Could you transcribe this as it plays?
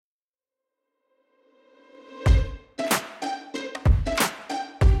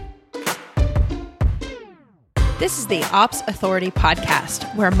This is the Ops Authority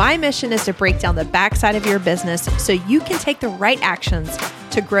podcast, where my mission is to break down the backside of your business so you can take the right actions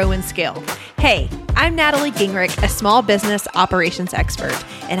to grow and scale. Hey, I'm Natalie Gingrich, a small business operations expert,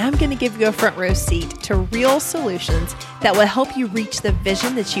 and I'm going to give you a front row seat to real solutions that will help you reach the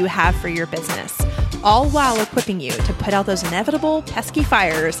vision that you have for your business, all while equipping you to put out those inevitable pesky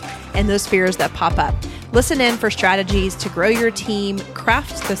fires and those fears that pop up. Listen in for strategies to grow your team,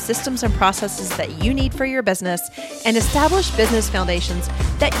 craft the systems and processes that you need for your business, and establish business foundations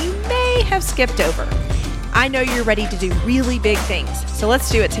that you may have skipped over. I know you're ready to do really big things, so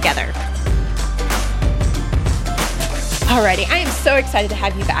let's do it together. Alrighty, I am so excited to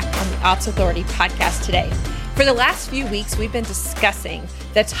have you back on the Ops Authority podcast today. For the last few weeks, we've been discussing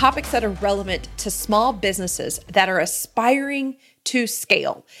the topics that are relevant to small businesses that are aspiring to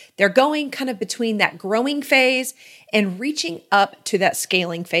scale. They're going kind of between that growing phase and reaching up to that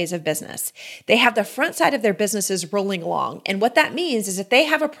scaling phase of business. They have the front side of their businesses rolling along. And what that means is that they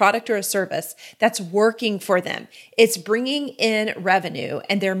have a product or a service that's working for them. It's bringing in revenue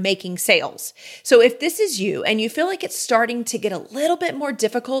and they're making sales. So if this is you and you feel like it's starting to get a little bit more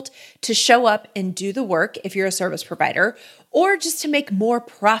difficult to show up and do the work if you're a service provider, or just to make more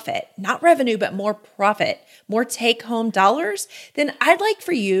profit, not revenue, but more profit, more take-home dollars, then I'd like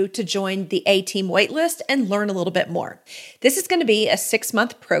for you to join the A-Team waitlist and learn a little bit more. This is going to be a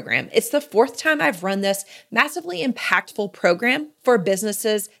 6-month program. It's the 4th time I've run this massively impactful program for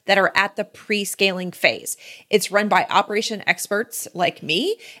businesses that are at the pre-scaling phase. It's run by operation experts like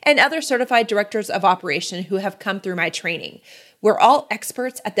me and other certified directors of operation who have come through my training. We're all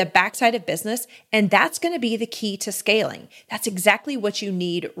experts at the backside of business, and that's going to be the key to scaling. That's exactly what you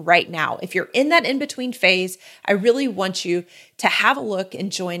need right now. If you're in that in-between phase, I really want you to have a look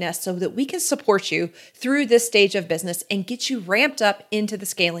and join us so that we can support you through this stage of business and get you ramped up into the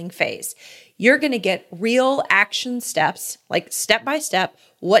scaling phase. You're going to get real action steps, like step by step,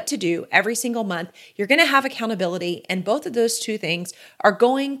 what to do every single month. You're going to have accountability, and both of those two things are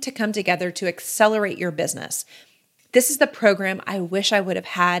going to come together to accelerate your business. This is the program I wish I would have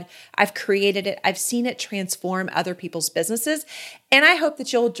had. I've created it. I've seen it transform other people's businesses. And I hope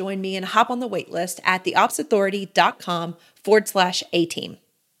that you'll join me and hop on the wait list at theopsauthority.com/A-Team.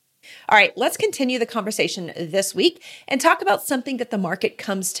 All right, let's continue the conversation this week and talk about something that the market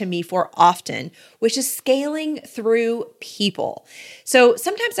comes to me for often, which is scaling through people. So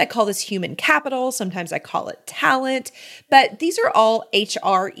sometimes I call this human capital, sometimes I call it talent, but these are all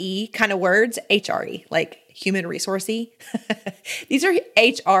HRE kind of words, HRE, like human resourcey. These are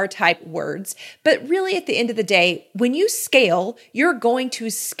HR type words, but really at the end of the day, when you scale, you're going to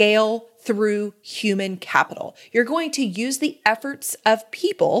scale through human capital. You're going to use the efforts of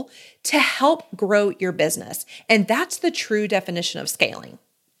people to help grow your business. And that's the true definition of scaling.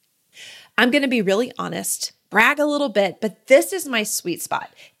 I'm going to be really honest, brag a little bit, but this is my sweet spot.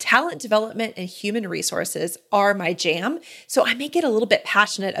 Talent development and human resources are my jam. So I may get a little bit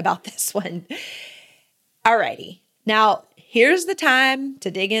passionate about this one. Alrighty, now here's the time to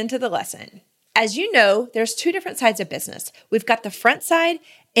dig into the lesson. As you know, there's 2 different sides of business. We've got the front side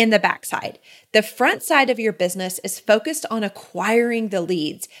and the back side. The front side of your business is focused on acquiring the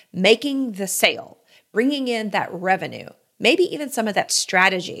leads, making the sale, bringing in that revenue, maybe even some of that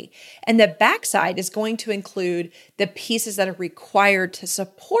strategy. And the back side is going to include the pieces that are required to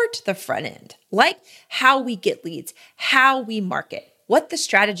support the front end, like how we get leads, how we market, what the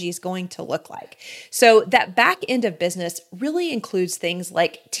strategy is going to look like. So that back end of business really includes things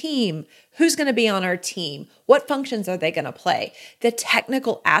like team, who's going to be on our team, what functions are they going to play, the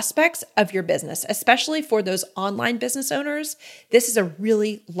technical aspects of your business, especially for those online business owners. This is a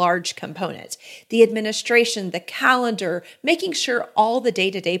really large component. The administration, the calendar, making sure all the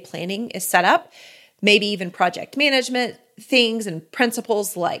day-to-day planning is set up, maybe even project management, things and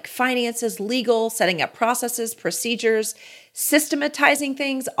principles like finances, legal, setting up processes, procedures, systematizing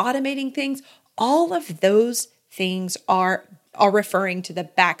things, automating things. All of those things are referring to the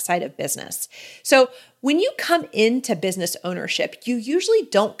backside of business. So when you come into business ownership, you usually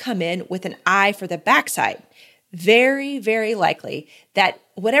don't come in with an eye for the backside. Very, very likely that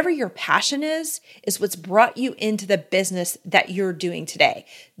whatever your passion is what's brought you into the business that you're doing today.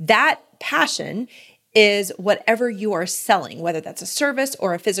 That passion is whatever you are selling, whether that's a service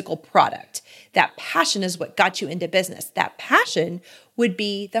or a physical product. That passion is what got you into business. That passion would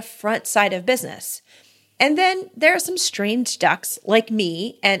be the front side of business. And then there are some strange ducks like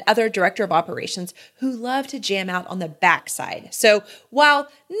me and other director of operations who love to jam out on the backside. So while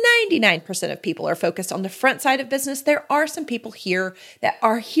 99% of people are focused on the front side of business, there are some people here that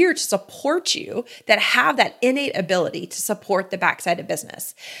are here to support you that have that innate ability to support the backside of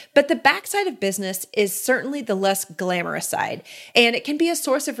business. But the backside of business is certainly the less glamorous side, and it can be a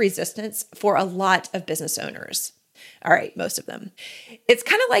source of resistance for a lot of business owners. All right, most of them. It's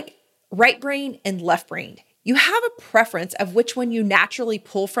kind of like right brain and left brain. You have a preference of which one you naturally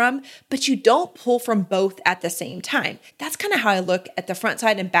pull from, but you don't pull from both at the same time. That's kind of how I look at the front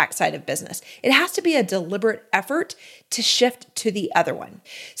side and back side of business. It has to be a deliberate effort to shift to the other one.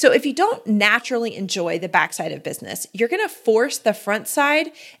 So if you don't naturally enjoy the back side of business, you're going to force the front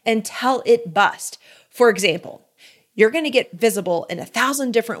side until it busts. For example, you're going to get visible in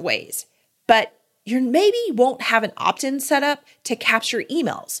 1,000 different ways, but you maybe won't have an opt-in set up to capture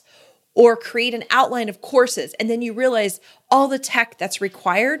emails or create an outline of courses. And then you realize all the tech that's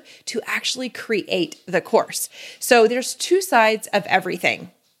required to actually create the course. So there's two sides of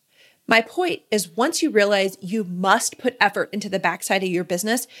everything. My point is once you realize you must put effort into the backside of your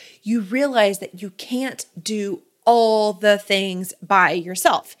business, you realize that you can't do all the things by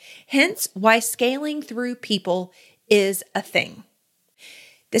yourself. Hence why scaling through people is a thing.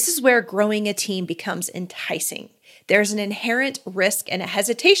 This is where growing a team becomes enticing. There's an inherent risk and a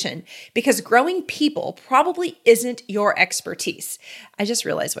hesitation because growing people probably isn't your expertise. I just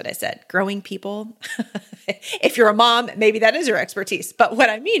realized what I said. Growing people. If you're a mom, maybe that is your expertise. But what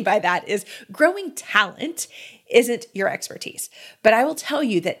I mean by that is growing talent isn't your expertise. But I will tell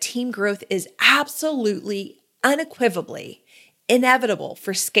you that team growth is absolutely, unequivocally inevitable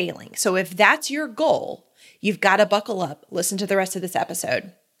for scaling. So if that's your goal, you've got to buckle up. Listen to the rest of this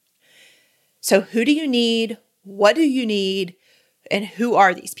episode. So who do you need? What do you need? And who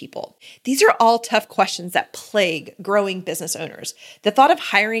are these people? These are all tough questions that plague growing business owners. The thought of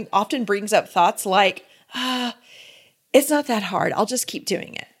hiring often brings up thoughts like, it's not that hard. I'll just keep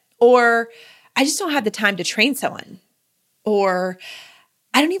doing it. Or I just don't have the time to train someone. Or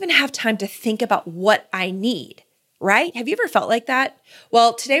I don't even have time to think about what I need. Right? Have you ever felt like that?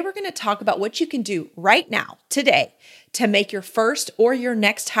 Well, today we're going to talk about what you can do right now, today, to make your first or your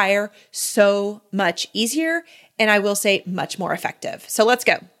next hire so much easier, and I will say much more effective. So let's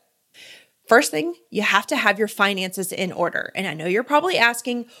go. First thing, you have to have your finances in order. And I know you're probably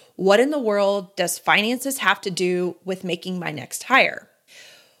asking, what in the world does finances have to do with making my next hire?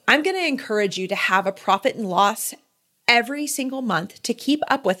 I'm going to encourage you to have a profit and loss every single month to keep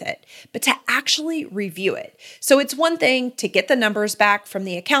up with it, but to actually review it. So it's one thing to get the numbers back from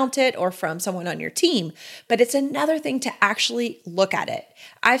the accountant or from someone on your team, but it's another thing to actually look at it.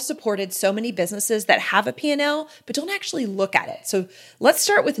 I've supported so many businesses that have a P&L, but don't actually look at it. So let's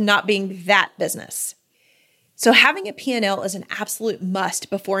start with not being that business. So having a P&L is an absolute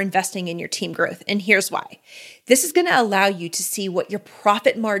must before investing in your team growth. And here's why. This is going to allow you to see what your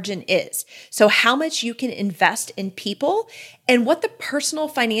profit margin is. So how much you can invest in people and what the personal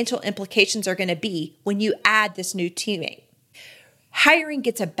financial implications are going to be when you add this new teammate. Hiring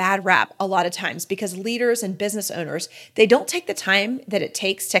gets a bad rap a lot of times because leaders and business owners, they don't take the time that it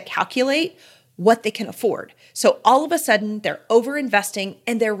takes to calculate what they can afford. So all of a sudden they're over-investing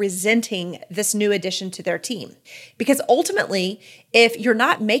and they're resenting this new addition to their team. Because ultimately, if you're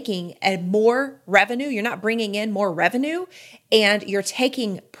not making more revenue, you're not bringing in more revenue, and you're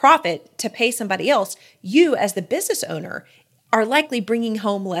taking profit to pay somebody else, you as the business owner are likely bringing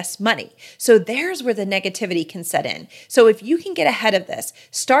home less money. So there's where the negativity can set in. So if you can get ahead of this,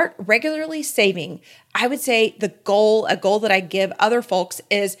 start regularly saving. I would say a goal that I give other folks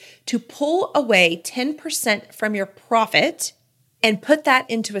is to pull away 10% from your profit and put that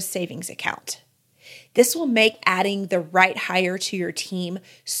into a savings account. This will make adding the right hire to your team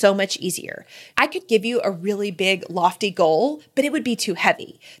so much easier. I could give you a really big, lofty goal, but it would be too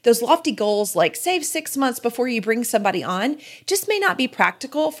heavy. Those lofty goals like save 6 months before you bring somebody on just may not be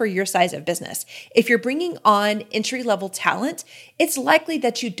practical for your size of business. If you're bringing on entry-level talent, it's likely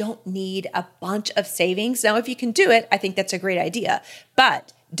that you don't need a bunch of savings. Now, if you can do it, I think that's a great idea,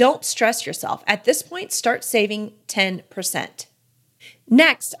 but don't stress yourself. At this point, start saving 10%.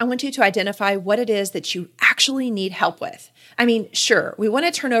 Next, I want you to identify what it is that you actually need help with. I mean, sure, we want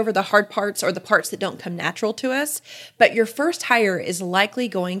to turn over the hard parts or the parts that don't come natural to us, but your first hire is likely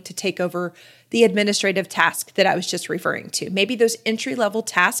going to take over the administrative task that I was just referring to. Maybe those entry-level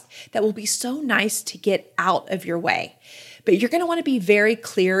tasks that will be so nice to get out of your way. But you're going to want to be very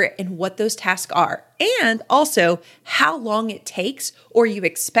clear in what those tasks are and also how long it takes or you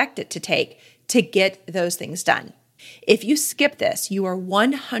expect it to take to get those things done. If you skip this, you are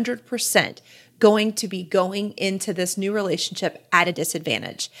 100% going to be going into this new relationship at a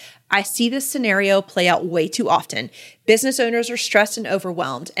disadvantage. I see this scenario play out way too often. Business owners are stressed and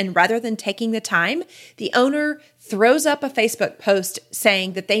overwhelmed, and rather than taking the time, the owner throws up a Facebook post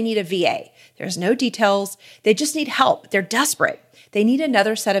saying that they need a VA. There's no details. They just need help. They're desperate. They need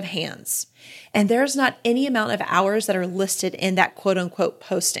another set of hands. And there's not any amount of hours that are listed in that quote unquote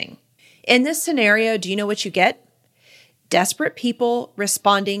posting. In this scenario, do you know what you get? Desperate people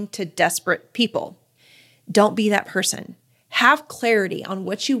responding to desperate people. Don't be that person. Have clarity on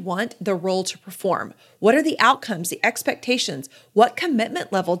what you want the role to perform. What are the outcomes, the expectations? What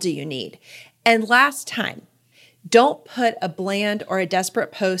commitment level do you need? And last time, don't put a bland or a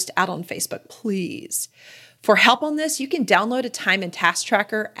desperate post out on Facebook, please. For help on this, you can download a time and task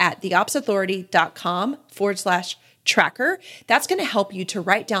tracker at theopsatauthority.com/tracker. That's going to help you to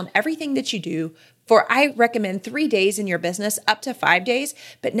write down everything that you do for, I recommend 3 days in your business, up to 5 days.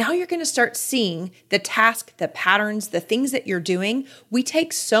 But now you're going to start seeing the task, the patterns, the things that you're doing. We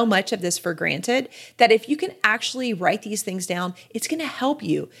take so much of this for granted that if you can actually write these things down, it's going to help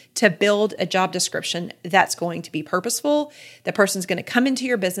you to build a job description that's going to be purposeful. The person's going to come into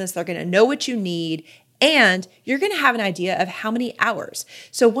your business. They're going to know what you need. And you're going to have an idea of how many hours.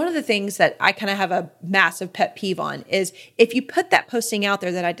 So one of the things that I kind of have a massive pet peeve on is if you put that posting out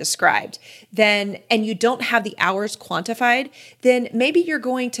there that I described, then, and you don't have the hours quantified, then maybe you're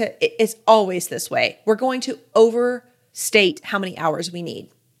going to, it's always this way. We're going to overstate how many hours we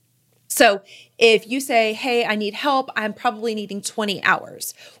need. So if you say, hey, I need help, I'm probably needing 20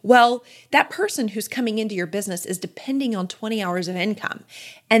 hours. Well, that person who's coming into your business is depending on 20 hours of income.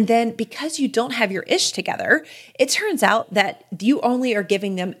 And then because you don't have your ish together, it turns out that you only are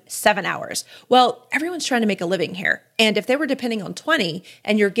giving them 7 hours. Well, everyone's trying to make a living here. And if they were depending on 20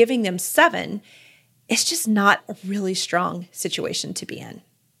 and you're giving them 7, it's just not a really strong situation to be in.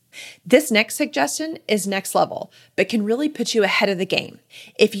 This next suggestion is next level, but can really put you ahead of the game.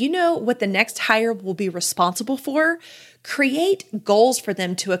 If you know what the next hire will be responsible for, create goals for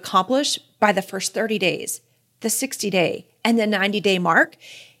them to accomplish by the first 30 days, the 60-day, and the 90-day mark.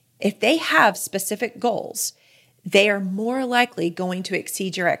 If they have specific goals, they are more likely going to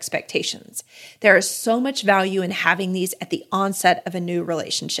exceed your expectations. There is so much value in having these at the onset of a new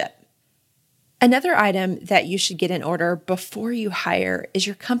relationship. Another item that you should get in order before you hire is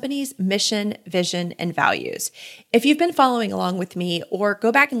your company's mission, vision, and values. If you've been following along with me or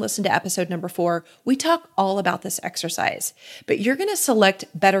go back and listen to episode number 4, we talk all about this exercise. But you're going to select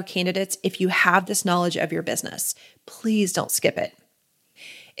better candidates if you have this knowledge of your business. Please don't skip it.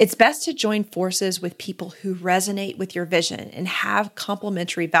 It's best to join forces with people who resonate with your vision and have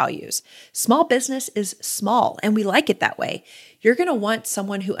complementary values. Small business is small, and we like it that way. You're going to want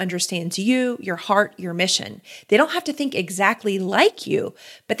someone who understands you, your heart, your mission. They don't have to think exactly like you,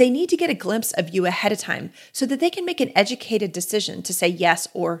 but they need to get a glimpse of you ahead of time so that they can make an educated decision to say yes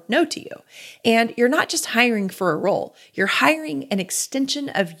or no to you. And you're not just hiring for a role. You're hiring an extension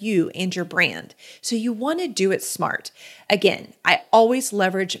of you and your brand. So you want to do it smart. Again, I always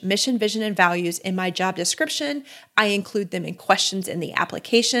leverage mission, vision, and values in my job description. I include them in questions in the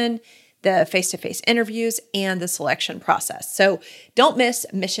application, the face-to-face interviews, and the selection process. So don't miss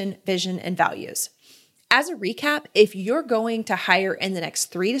mission, vision, and values. As a recap, if you're going to hire in the next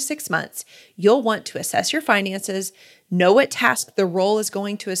 3 to 6 months, you'll want to assess your finances, know what task the role is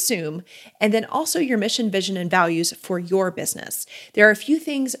going to assume, and then also your mission, vision, and values for your business. There are a few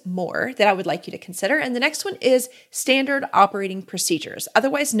things more that I would like you to consider, and the next one is standard operating procedures,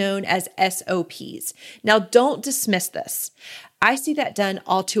 otherwise known as SOPs. Now, don't dismiss this. I see that done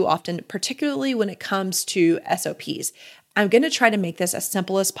all too often, particularly when it comes to SOPs. I'm going to try to make this as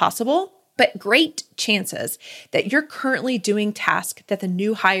simple as possible, but great chances that you're currently doing tasks that the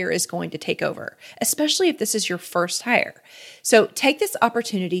new hire is going to take over, especially if this is your first hire. So take this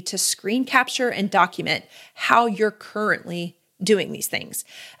opportunity to screen capture and document how you're currently doing these things.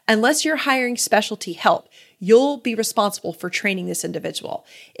 Unless you're hiring specialty help, you'll be responsible for training this individual.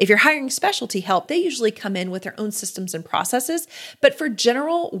 If you're hiring specialty help, they usually come in with their own systems and processes. But for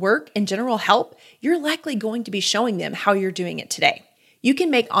general work and general help, you're likely going to be showing them how you're doing it today. You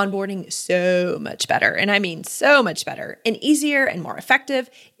can make onboarding so much better, and I mean so much better, and easier and more effective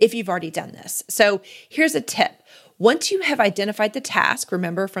if you've already done this. So here's a tip. Once you have identified the task,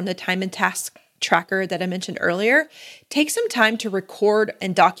 remember from the time and task tracker that I mentioned earlier, take some time to record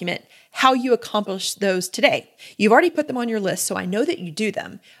and document how you accomplish those today. You've already put them on your list, so I know that you do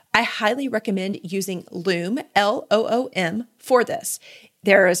them. I highly recommend using Loom, Loom, for this.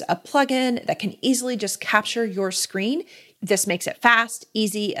 There is a plugin that can easily just capture your screen. This makes it fast,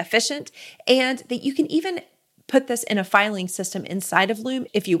 easy, efficient, and that you can even put this in a filing system inside of Loom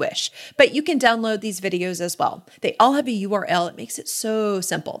if you wish, but you can download these videos as well. They all have a URL. It makes it so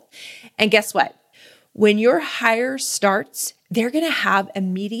simple. And guess what? When your hire starts, they're going to have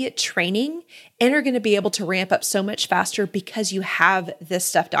immediate training and are going to be able to ramp up so much faster because you have this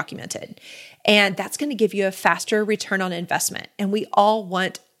stuff documented. And that's going to give you a faster return on investment. And we all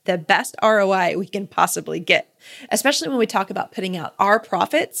want the best ROI we can possibly get, especially when we talk about putting out our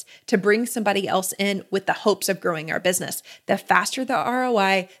profits to bring somebody else in with the hopes of growing our business. The faster the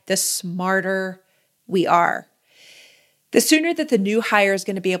ROI, the smarter we are. The sooner that the new hire is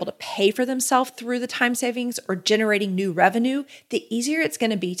going to be able to pay for themselves through the time savings or generating new revenue, the easier it's going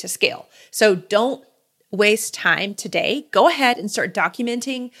to be to scale. So don't waste time today. Go ahead and start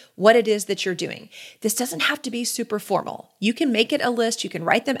documenting what it is that you're doing. This doesn't have to be super formal. You can make it a list. You can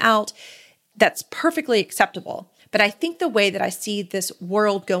write them out. That's perfectly acceptable. But I think the way that I see this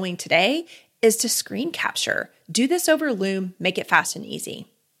world going today is to screen capture. Do this over Loom. Make it fast and easy.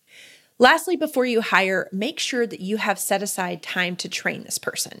 Lastly, before you hire, make sure that you have set aside time to train this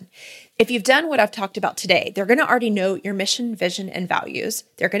person. If you've done what I've talked about today, they're going to already know your mission, vision, and values.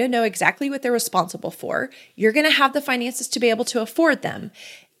 They're going to know exactly what they're responsible for. You're going to have the finances to be able to afford them.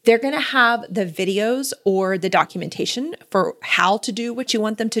 They're going to have the videos or the documentation for how to do what you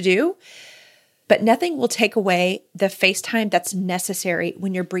want them to do. But nothing will take away the face time that's necessary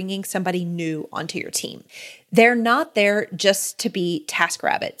when you're bringing somebody new onto your team. They're not there just to be task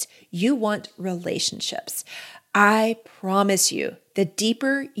rabbits. You want relationships. I promise you, the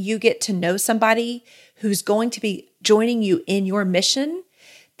deeper you get to know somebody who's going to be joining you in your mission,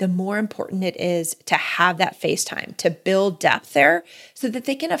 the more important it is to have that face time, to build depth there so that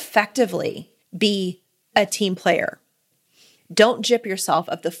they can effectively be a team player. Don't gyp yourself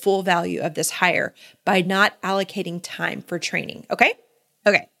of the full value of this hire by not allocating time for training, okay?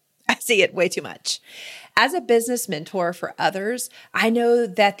 Okay, I see it way too much. As a business mentor for others, I know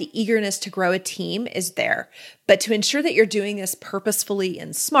that the eagerness to grow a team is there. But to ensure that you're doing this purposefully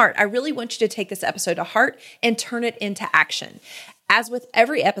and smart, I really want you to take this episode to heart and turn it into action. As with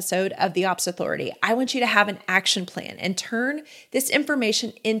every episode of The Ops Authority, I want you to have an action plan and turn this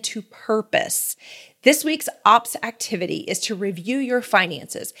information into purpose. This week's ops activity is to review your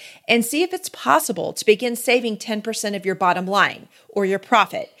finances and see if it's possible to begin saving 10% of your bottom line or your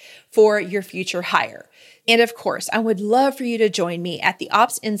profit for your future hire. And of course, I would love for you to join me at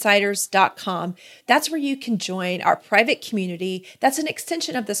theopsinsiders.com. That's where you can join our private community. That's an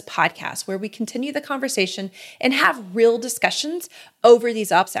extension of this podcast where we continue the conversation and have real discussions over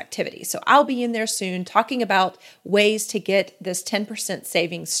these ops activities. So I'll be in there soon talking about ways to get this 10%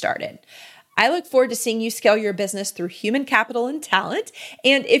 savings started. I look forward to seeing you scale your business through human capital and talent.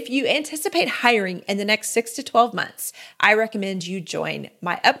 And if you anticipate hiring in the next 6 to 12 months, I recommend you join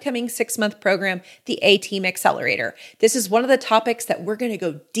my upcoming 6-month program, the A-Team Accelerator. This is one of the topics that we're going to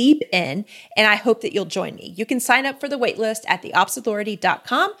go deep in, and I hope that you'll join me. You can sign up for the waitlist at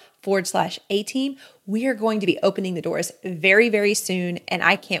theopsauthority.com/A-Team. We are going to be opening the doors very, very soon, and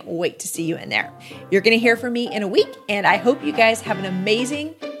I can't wait to see you in there. You're going to hear from me in a week, and I hope you guys have an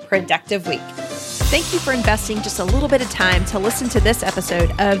amazing, productive week. Thank you for investing just a little bit of time to listen to this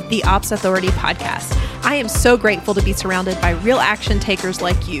episode of the Ops Authority podcast. I am so grateful to be surrounded by real action takers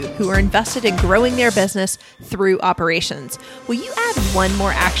like you who are invested in growing their business through operations. Will you add one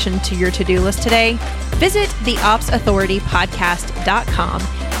more action to your to-do list today? Visit theopsauthoritypodcast.com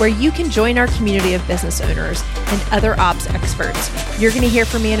where you can join our community of business owners and other ops experts. You're going to hear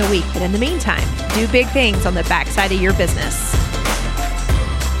from me in a week, but in the meantime, do big things on the backside of your business.